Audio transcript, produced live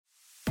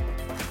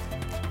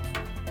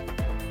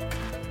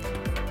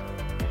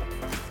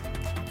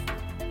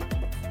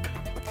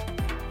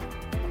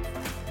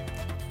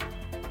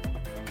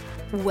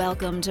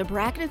Welcome to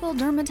Practical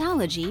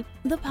Dermatology,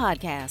 the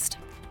podcast.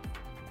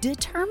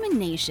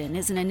 Determination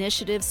is an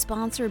initiative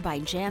sponsored by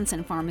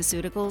Janssen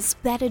Pharmaceuticals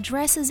that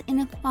addresses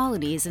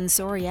inequalities in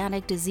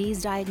psoriatic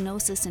disease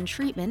diagnosis and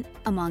treatment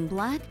among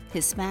Black,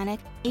 Hispanic,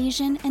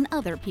 Asian, and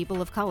other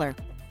people of color.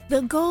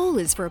 The goal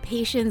is for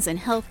patients and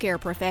healthcare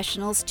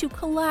professionals to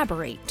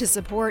collaborate to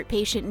support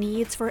patient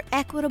needs for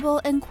equitable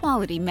and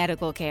quality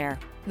medical care.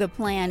 The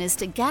plan is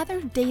to gather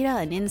data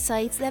and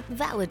insights that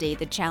validate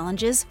the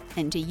challenges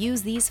and to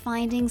use these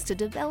findings to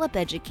develop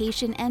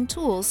education and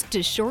tools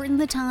to shorten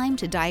the time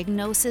to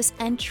diagnosis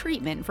and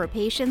treatment for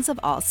patients of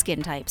all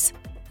skin types.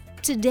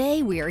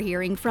 Today, we are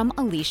hearing from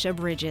Alicia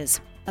Bridges,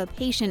 a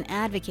patient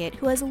advocate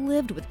who has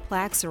lived with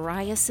plaque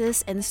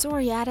psoriasis and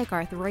psoriatic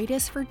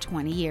arthritis for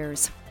 20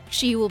 years.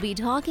 She will be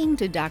talking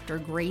to Dr.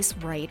 Grace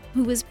Wright,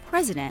 who is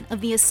president of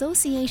the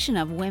Association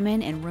of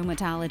Women in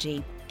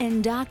Rheumatology,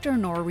 and Dr.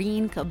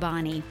 Noreen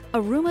Kabani, a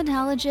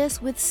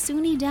rheumatologist with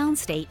SUNY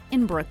Downstate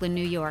in Brooklyn,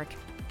 New York.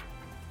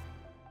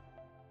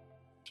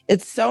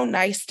 It's so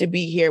nice to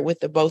be here with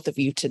the both of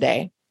you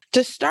today.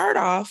 To start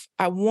off,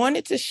 I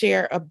wanted to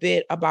share a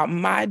bit about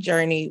my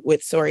journey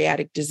with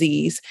psoriatic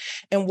disease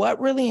and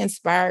what really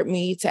inspired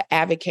me to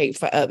advocate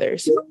for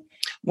others.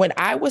 When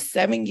I was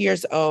 7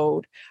 years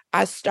old,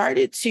 I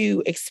started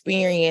to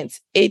experience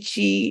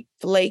itchy,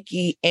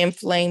 flaky,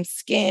 inflamed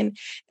skin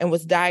and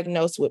was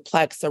diagnosed with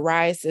plaque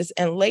psoriasis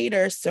and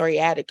later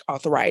psoriatic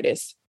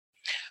arthritis.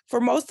 For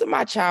most of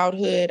my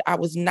childhood, I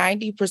was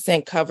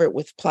 90% covered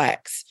with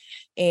plaques.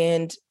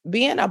 And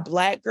being a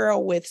Black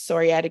girl with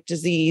psoriatic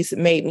disease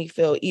made me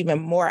feel even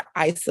more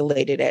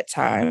isolated at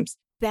times.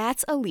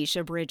 That's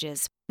Alicia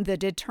Bridges, the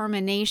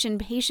determination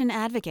patient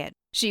advocate.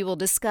 She will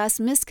discuss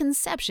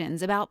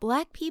misconceptions about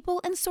Black people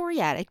and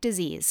psoriatic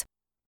disease.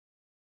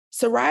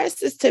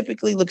 Psoriasis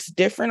typically looks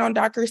different on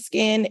darker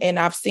skin, and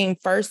I've seen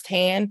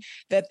firsthand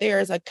that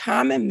there is a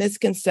common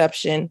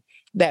misconception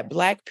that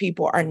Black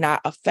people are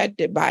not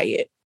affected by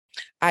it.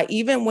 I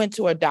even went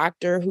to a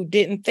doctor who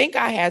didn't think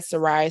I had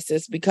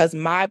psoriasis because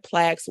my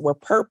plaques were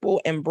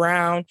purple and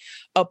brown,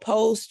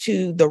 opposed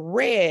to the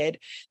red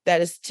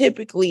that is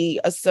typically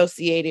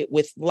associated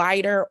with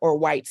lighter or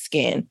white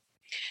skin.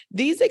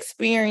 These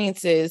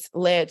experiences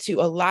led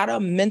to a lot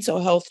of mental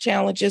health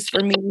challenges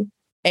for me,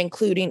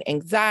 including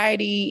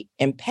anxiety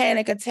and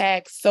panic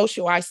attacks,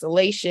 social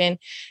isolation,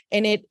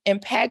 and it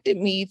impacted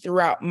me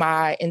throughout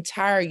my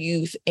entire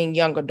youth and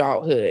young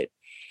adulthood.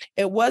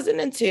 It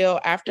wasn't until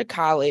after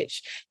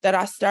college that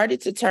I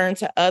started to turn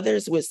to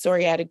others with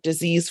psoriatic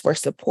disease for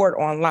support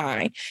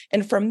online.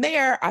 And from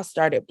there, I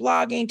started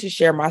blogging to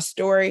share my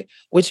story,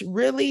 which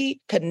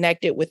really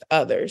connected with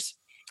others.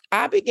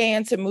 I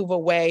began to move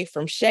away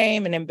from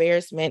shame and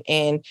embarrassment,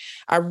 and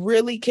I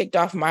really kicked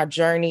off my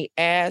journey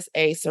as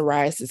a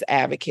psoriasis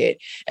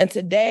advocate. And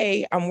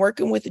today, I'm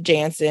working with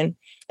Janssen,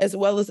 as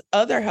well as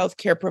other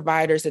healthcare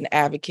providers and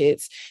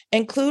advocates,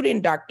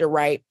 including Dr.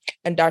 Wright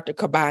and Dr.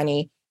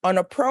 Kabani, on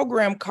a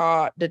program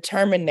called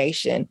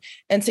Determination.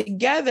 And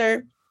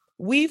together,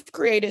 we've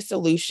created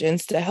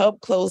solutions to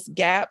help close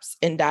gaps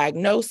in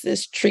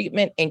diagnosis,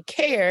 treatment, and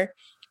care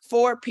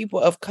for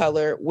people of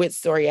color with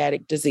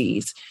psoriatic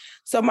disease.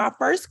 So my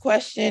first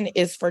question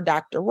is for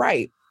Dr.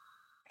 Wright.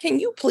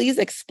 Can you please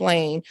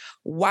explain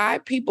why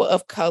people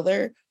of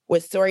color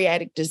with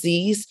psoriatic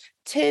disease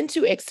tend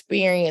to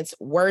experience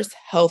worse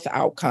health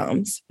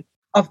outcomes?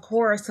 Of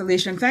course,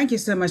 Alicia, and thank you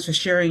so much for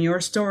sharing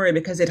your story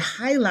because it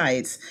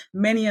highlights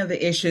many of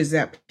the issues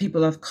that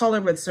people of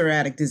color with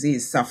psoriatic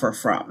disease suffer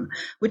from,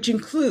 which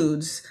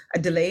includes a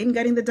delay in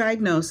getting the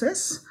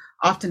diagnosis,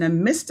 often a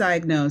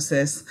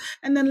misdiagnosis,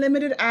 and then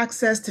limited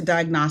access to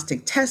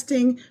diagnostic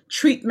testing,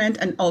 treatment,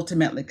 and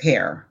ultimately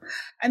care.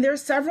 And there are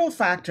several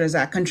factors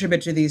that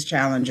contribute to these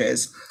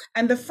challenges.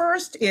 And the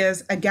first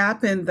is a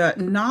gap in the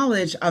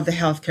knowledge of the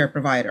healthcare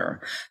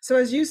provider. So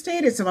as you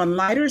stated, so on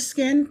lighter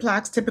skin,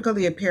 plaques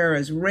typically appear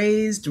as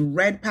raised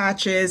red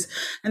patches,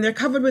 and they're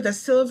covered with a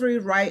silvery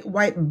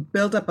white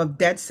buildup of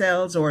dead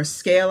cells, or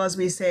scale, as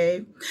we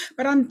say.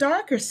 But on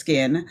darker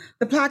skin,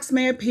 the plaques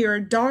may appear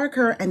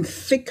darker and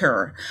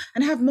thicker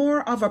and have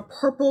more of a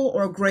purple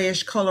or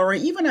grayish color, or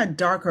even a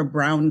darker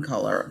brown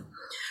color.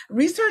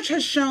 Research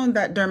has shown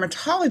that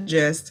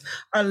dermatologists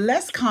are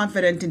less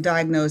confident in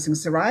diagnosing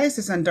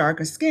psoriasis on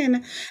darker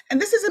skin, and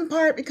this is in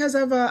part because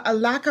of a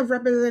lack of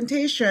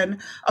representation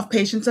of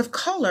patients of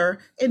color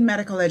in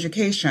medical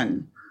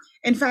education.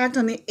 In fact,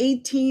 only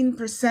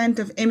 18%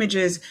 of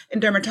images in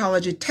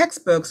dermatology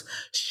textbooks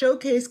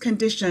showcase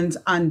conditions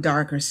on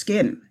darker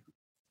skin.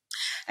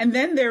 And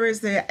then there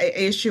is the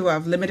issue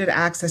of limited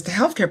access to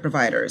healthcare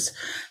providers.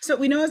 So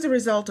we know as a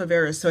result of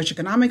various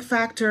socioeconomic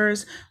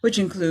factors, which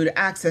include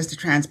access to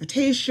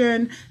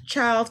transportation,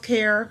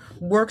 childcare,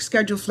 work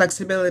schedule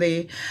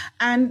flexibility,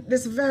 and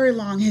this very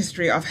long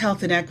history of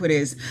health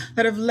inequities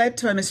that have led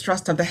to a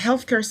mistrust of the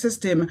healthcare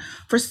system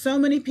for so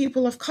many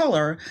people of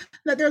color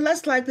that they're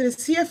less likely to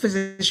see a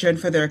physician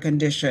for their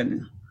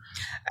condition.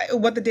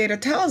 What the data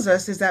tells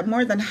us is that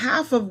more than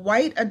half of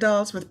white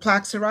adults with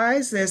plaque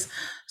psoriasis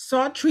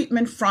sought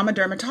treatment from a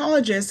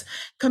dermatologist,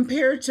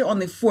 compared to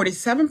only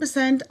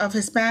 47% of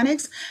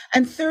Hispanics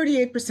and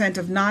 38%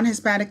 of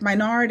non-Hispanic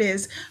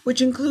minorities,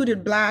 which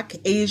included Black,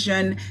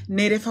 Asian,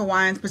 Native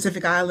Hawaiian,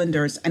 Pacific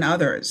Islanders, and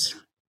others.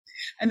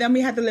 And then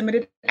we had the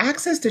limited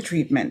access to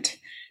treatment.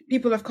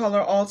 People of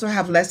color also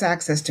have less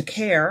access to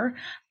care,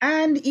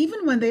 and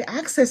even when they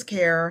access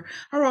care,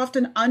 are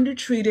often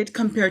undertreated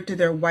compared to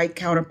their white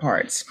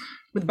counterparts,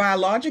 with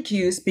biologic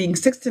use being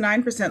 6 to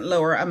 9%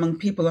 lower among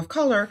people of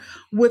color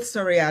with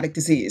psoriatic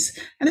disease.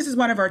 And this is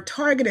one of our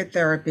targeted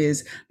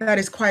therapies that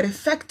is quite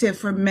effective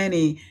for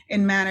many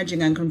in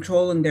managing and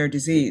controlling their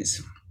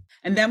disease.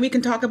 And then we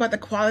can talk about the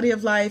quality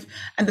of life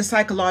and the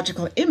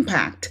psychological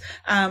impact,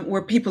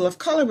 where people of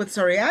color with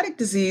psoriatic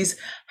disease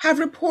have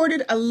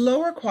reported a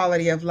lower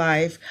quality of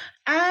life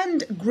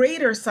and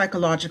greater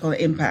psychological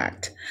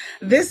impact.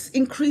 This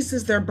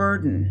increases their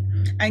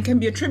burden and can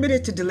be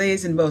attributed to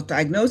delays in both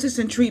diagnosis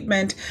and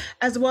treatment,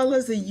 as well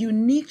as the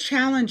unique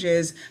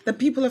challenges that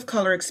people of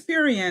color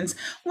experience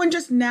when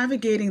just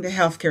navigating the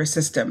healthcare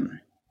system.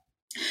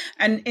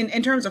 And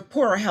in terms of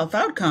poorer health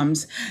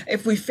outcomes,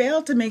 if we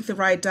fail to make the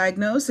right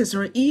diagnosis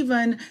or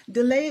even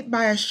delay it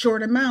by a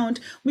short amount,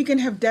 we can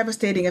have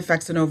devastating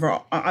effects on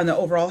the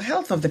overall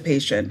health of the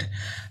patient.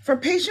 For a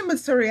patient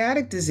with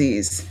psoriatic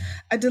disease,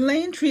 a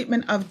delay in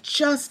treatment of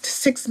just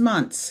 6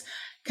 months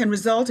can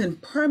result in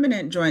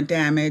permanent joint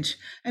damage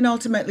and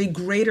ultimately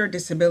greater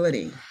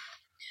disability.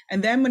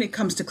 And then when it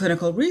comes to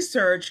clinical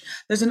research,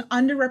 there's an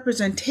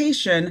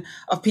underrepresentation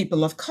of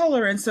people of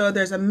color. And so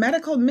there's a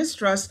medical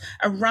mistrust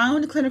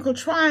around clinical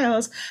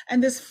trials.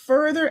 And this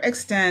further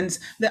extends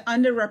the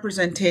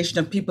underrepresentation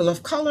of people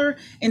of color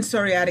in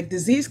psoriatic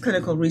disease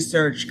clinical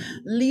research,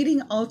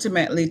 leading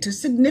ultimately to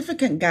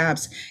significant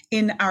gaps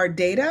in our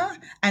data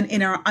and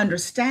in our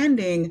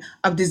understanding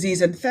of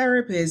disease and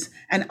therapies,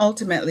 and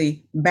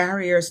ultimately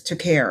barriers to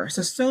care.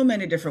 So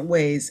many different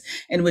ways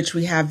in which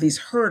we have these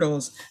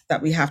hurdles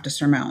that we have to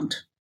surmount.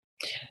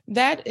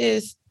 That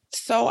is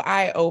so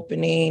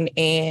eye-opening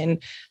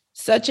and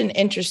such an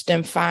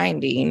interesting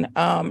finding.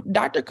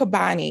 Dr.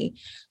 Kabani,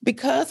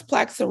 because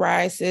plaque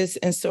psoriasis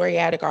and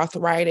psoriatic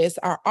arthritis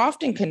are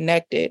often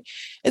connected,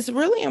 it's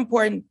really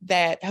important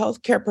that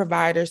healthcare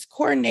providers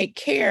coordinate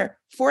care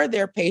for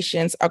their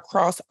patients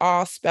across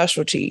all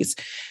specialties.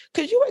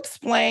 Could you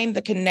explain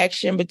the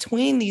connection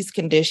between these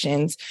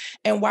conditions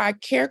and why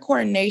care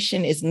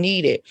coordination is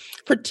needed,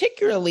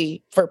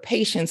 particularly for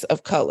patients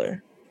of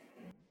color?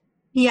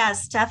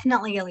 Yes,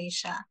 definitely,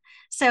 Alicia.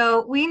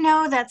 So we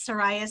know that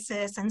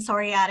psoriasis and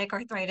psoriatic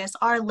arthritis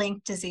are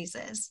linked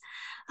diseases.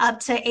 Up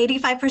to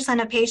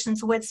 85% of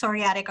patients with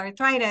psoriatic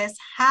arthritis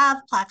have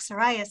plaque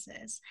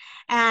psoriasis,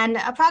 and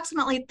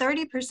approximately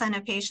 30%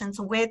 of patients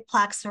with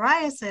plaque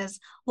psoriasis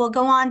will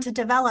go on to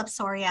develop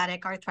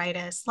psoriatic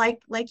arthritis,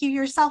 like you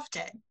yourself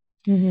did.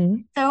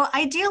 Mm-hmm. So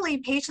ideally,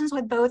 patients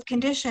with both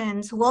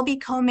conditions will be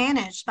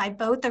co-managed by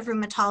both a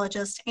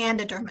rheumatologist and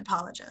a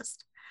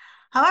dermatologist.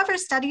 However,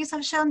 studies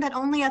have shown that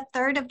only a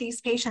third of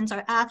these patients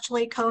are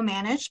actually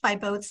co-managed by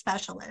both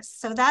specialists,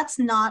 so that's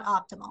not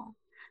optimal.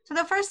 So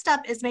the first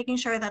step is making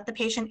sure that the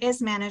patient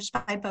is managed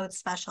by both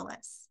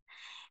specialists.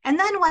 And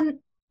then when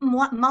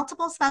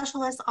multiple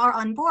specialists are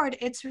on board,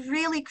 it's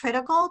really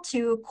critical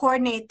to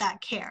coordinate that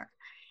care.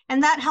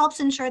 And that helps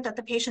ensure that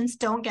the patients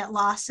don't get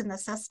lost in the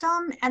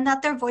system and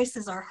that their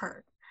voices are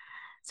heard.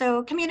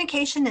 So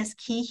communication is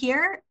key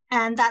here,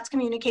 and that's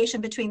communication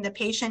between the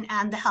patient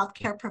and the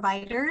healthcare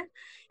provider,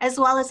 as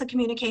well as the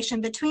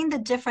communication between the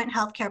different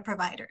healthcare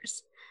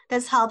providers.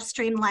 This helps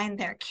streamline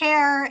their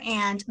care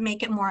and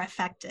make it more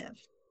effective.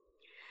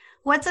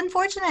 What's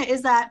unfortunate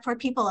is that for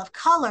people of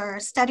color,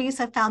 studies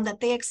have found that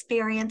they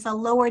experience a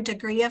lower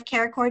degree of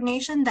care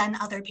coordination than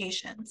other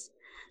patients.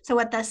 So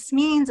what this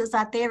means is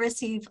that they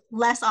receive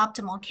less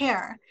optimal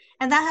care,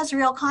 and that has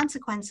real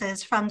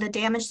consequences from the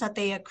damage that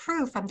they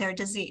accrue from their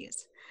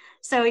disease.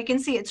 So you can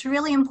see it's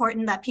really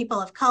important that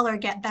people of color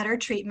get better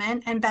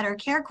treatment and better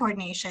care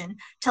coordination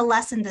to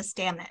lessen this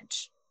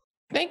damage.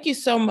 Thank you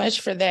so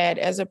much for that.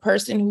 As a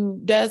person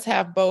who does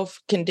have both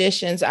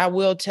conditions, I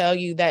will tell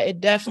you that it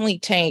definitely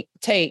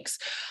takes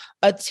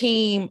a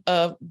team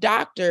of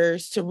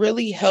doctors to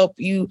really help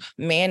you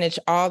manage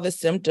all the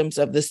symptoms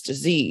of this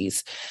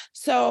disease.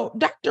 So,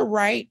 Dr.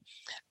 Wright,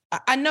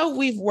 I know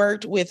we've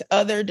worked with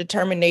other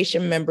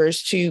determination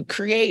members to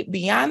create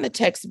beyond the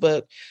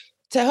textbook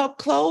to help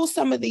close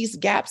some of these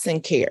gaps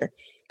in care.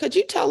 Could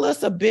you tell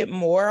us a bit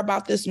more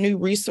about this new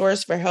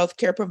resource for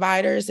healthcare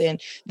providers and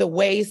the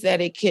ways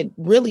that it could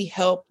really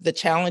help the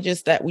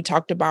challenges that we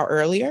talked about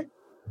earlier?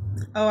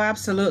 Oh,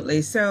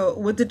 absolutely. So,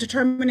 with the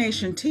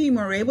determination team,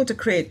 we're able to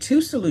create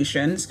two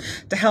solutions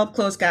to help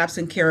close gaps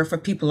in care for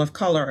people of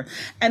color.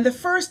 And the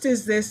first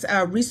is this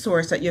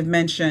resource that you've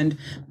mentioned,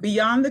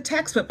 Beyond the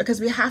Textbook,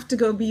 because we have to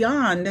go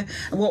beyond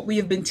what we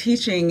have been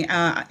teaching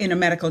in a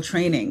medical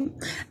training.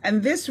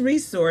 And this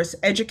resource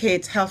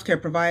educates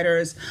healthcare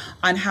providers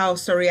on how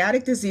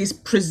psoriatic disease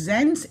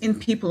presents in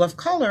people of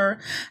color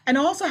and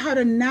also how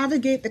to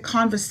navigate the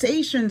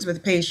conversations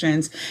with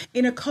patients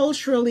in a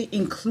culturally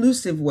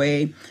inclusive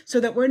way, so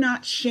that we're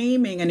not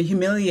shaming and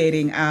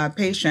humiliating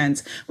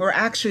patients. We're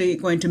actually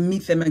going to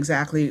meet them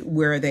exactly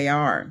where they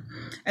are.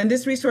 And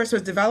this resource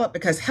was developed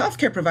because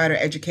healthcare provider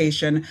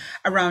education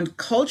around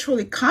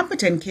culturally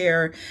competent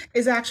care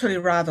is actually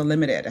rather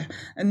limited.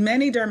 And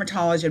many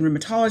dermatology and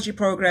rheumatology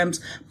programs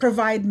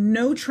provide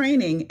no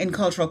training in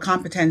cultural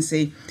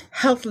competency,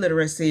 health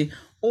literacy,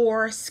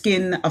 or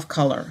skin of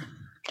color.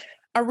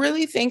 I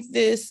really think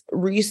this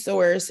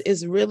resource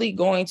is really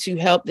going to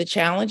help the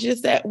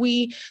challenges that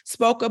we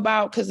spoke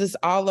about, because it's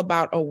all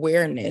about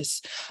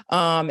awareness.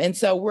 And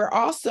so we're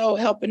also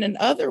helping in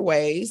other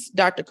ways.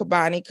 Dr.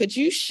 Kabani, could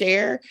you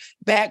share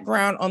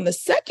background on the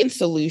second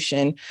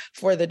solution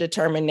for the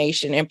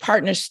determination in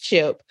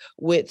partnership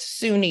with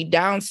SUNY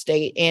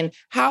Downstate and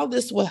how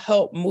this will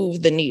help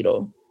move the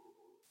needle?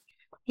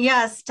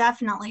 Yes,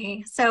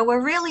 definitely. So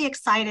we're really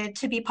excited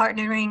to be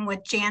partnering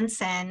with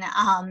Janssen.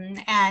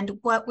 And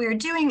what we're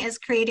doing is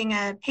creating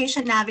a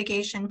patient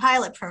navigation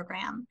pilot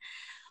program.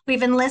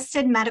 We've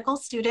enlisted medical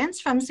students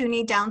from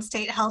SUNY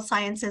Downstate Health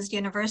Sciences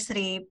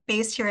University,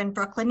 based here in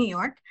Brooklyn, New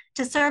York,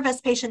 to serve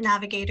as patient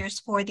navigators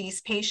for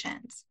these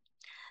patients.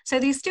 So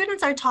these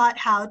students are taught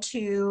how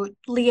to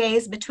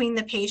liaise between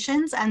the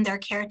patients and their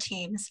care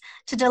teams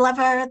to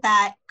deliver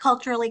that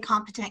culturally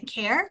competent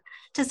care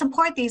to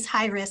support these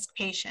high-risk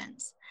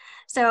patients.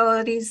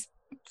 So these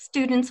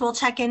students will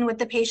check in with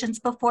the patients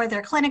before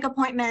their clinic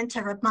appointment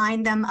to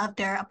remind them of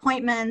their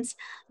appointments.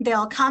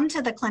 They'll come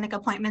to the clinic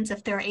appointments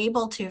if they're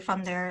able to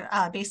from their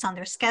based on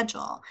their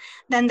schedule.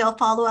 Then they'll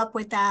follow up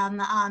with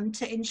them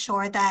to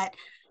ensure that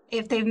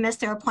if they've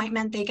missed their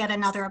appointment, they get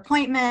another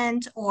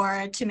appointment,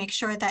 or to make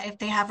sure that if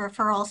they have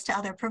referrals to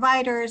other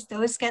providers,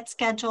 those get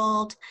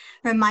scheduled,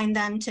 remind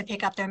them to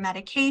pick up their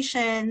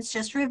medications,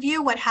 just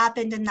review what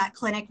happened in that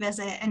clinic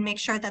visit and make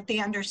sure that they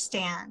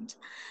understand.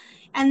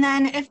 And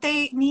then if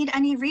they need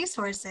any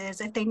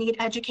resources, if they need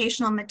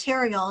educational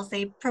materials,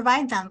 they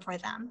provide them for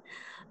them.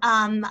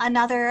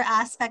 Another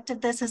aspect of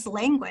this is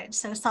language.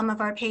 So some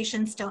of our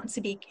patients don't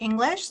speak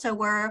English, so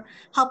we're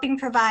helping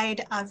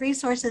provide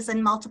resources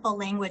in multiple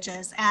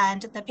languages.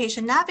 And the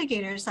patient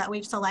navigators that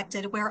we've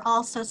selected, we're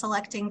also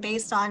selecting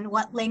based on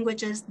what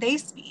languages they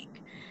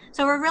speak.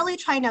 So we're really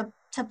trying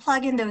to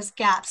plug in those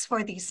gaps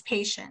for these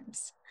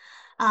patients.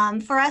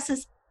 For us,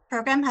 this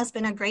program has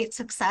been a great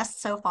success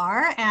so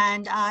far,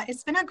 and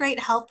it's been a great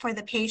help for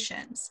the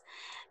patients.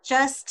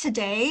 Just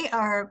today,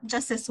 or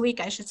just this week,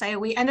 I should say,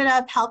 we ended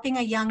up helping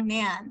a young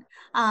man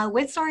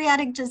with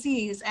psoriatic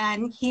disease,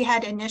 and he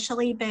had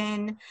initially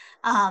been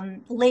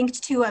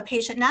linked to a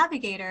patient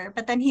navigator,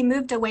 but then he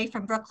moved away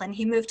from Brooklyn.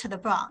 He moved to the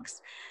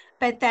Bronx.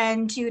 But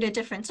then due to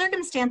different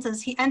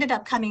circumstances, he ended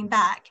up coming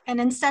back.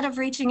 And instead of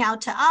reaching out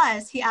to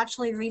us, he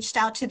actually reached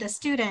out to the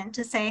student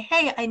to say,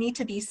 hey, I need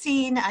to be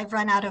seen. I've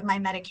run out of my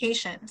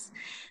medications.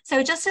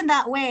 So just in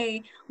that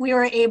way, we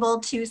were able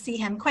to see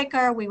him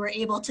quicker. We were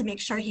able to make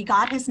sure he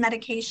got his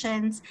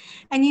medications.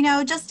 And,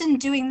 just in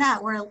doing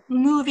that, we're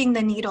moving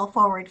the needle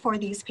forward for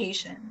these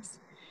patients.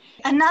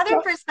 Another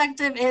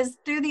perspective is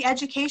through the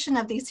education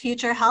of these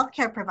future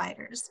healthcare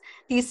providers.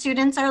 These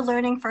students are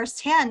learning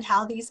firsthand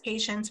how these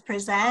patients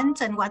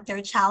present and what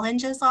their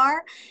challenges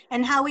are,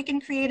 and how we can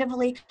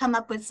creatively come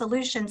up with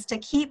solutions to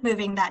keep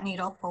moving that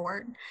needle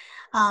forward.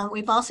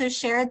 We've also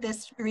shared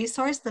this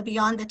resource, the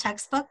Beyond the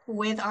Textbook,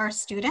 with our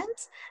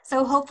students.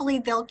 So hopefully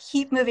they'll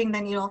keep moving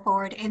the needle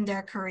forward in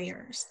their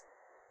careers.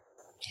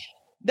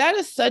 That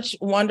is such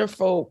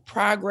wonderful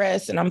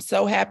progress. And I'm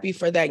so happy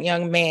for that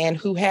young man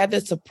who had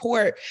the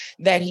support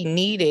that he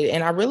needed.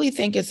 And I really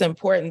think it's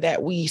important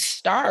that we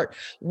start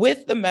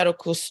with the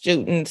medical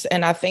students.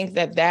 And I think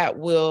that that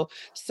will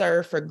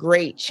serve for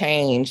great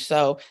change.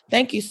 So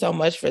thank you so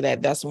much for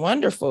that. That's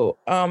wonderful.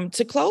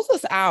 To close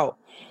us out,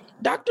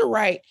 Dr.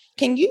 Wright,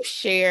 can you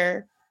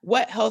share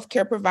what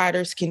healthcare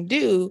providers can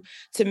do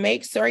to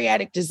make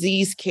psoriatic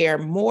disease care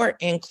more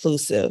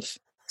inclusive?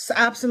 So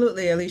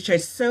absolutely, Alicia.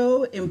 It's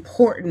so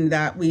important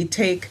that we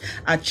take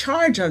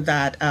charge of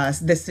that,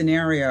 this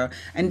scenario,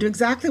 and do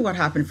exactly what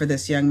happened for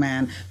this young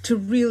man to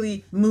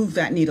really move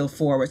that needle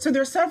forward. So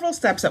there are several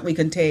steps that we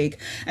can take.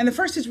 And the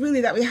first is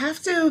really that we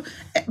have to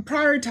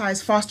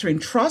prioritize fostering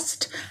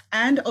trust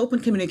and open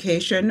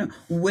communication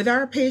with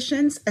our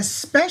patients,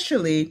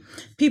 especially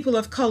people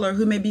of color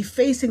who may be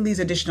facing these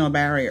additional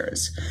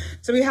barriers.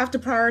 So we have to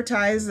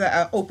prioritize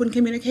open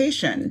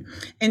communication,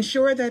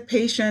 ensure that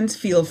patients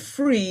feel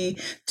free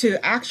to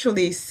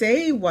actually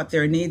say what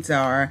their needs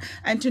are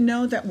and to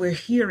know that we're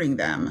hearing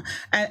them,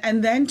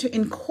 and then to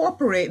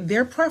incorporate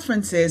their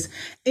preferences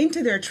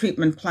into their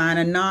treatment plan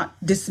and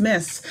not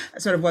dismiss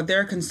sort of what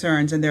their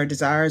concerns and their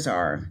desires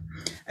are.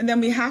 And then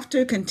we have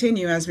to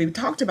continue, as we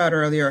talked about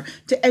earlier,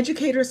 to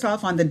educate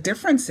ourselves on the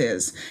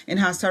differences in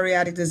how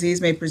psoriatic disease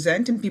may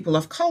present in people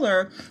of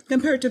color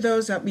compared to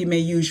those that we may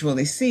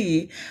usually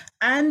see,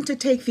 and to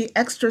take the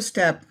extra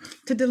step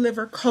to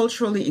deliver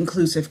culturally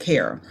inclusive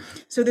care.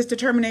 So this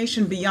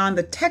determination beyond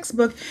the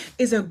textbook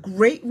is a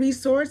great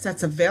resource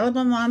that's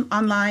available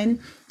online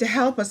to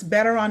help us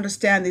better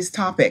understand these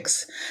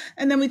topics.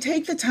 And then we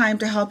take the time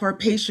to help our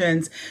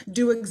patients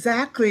do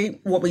exactly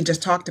what we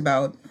just talked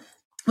about,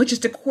 which is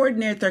to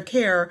coordinate their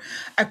care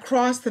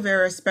across the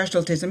various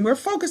specialties. And we're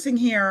focusing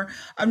here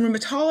on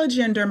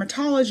rheumatology and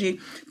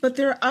dermatology, but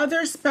there are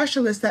other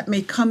specialists that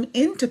may come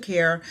into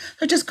care,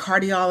 such as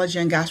cardiology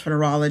and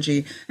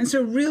gastroenterology. And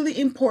so really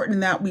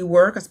important that we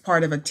work as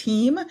part of a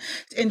team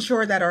to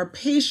ensure that our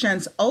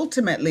patients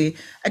ultimately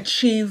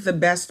achieve the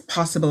best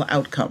possible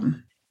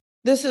outcome.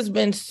 This has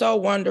been so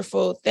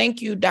wonderful.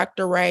 Thank you,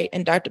 Dr. Wright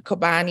and Dr.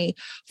 Kobani,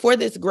 for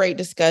this great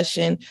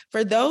discussion.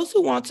 For those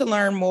who want to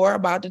learn more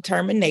about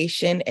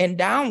determination and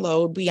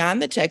download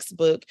Beyond the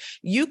Textbook,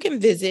 you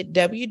can visit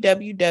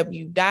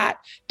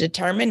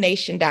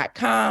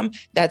www.determination.com.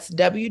 That's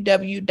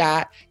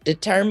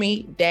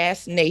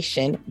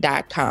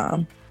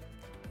www.determi-nation.com.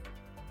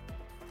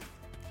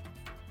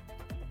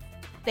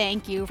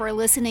 Thank you for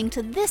listening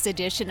to this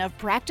edition of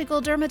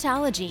Practical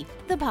Dermatology,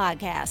 the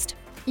podcast.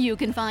 You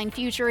can find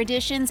future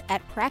editions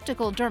at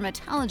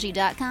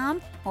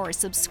practicaldermatology.com or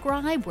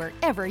subscribe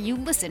wherever you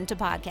listen to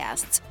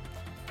podcasts.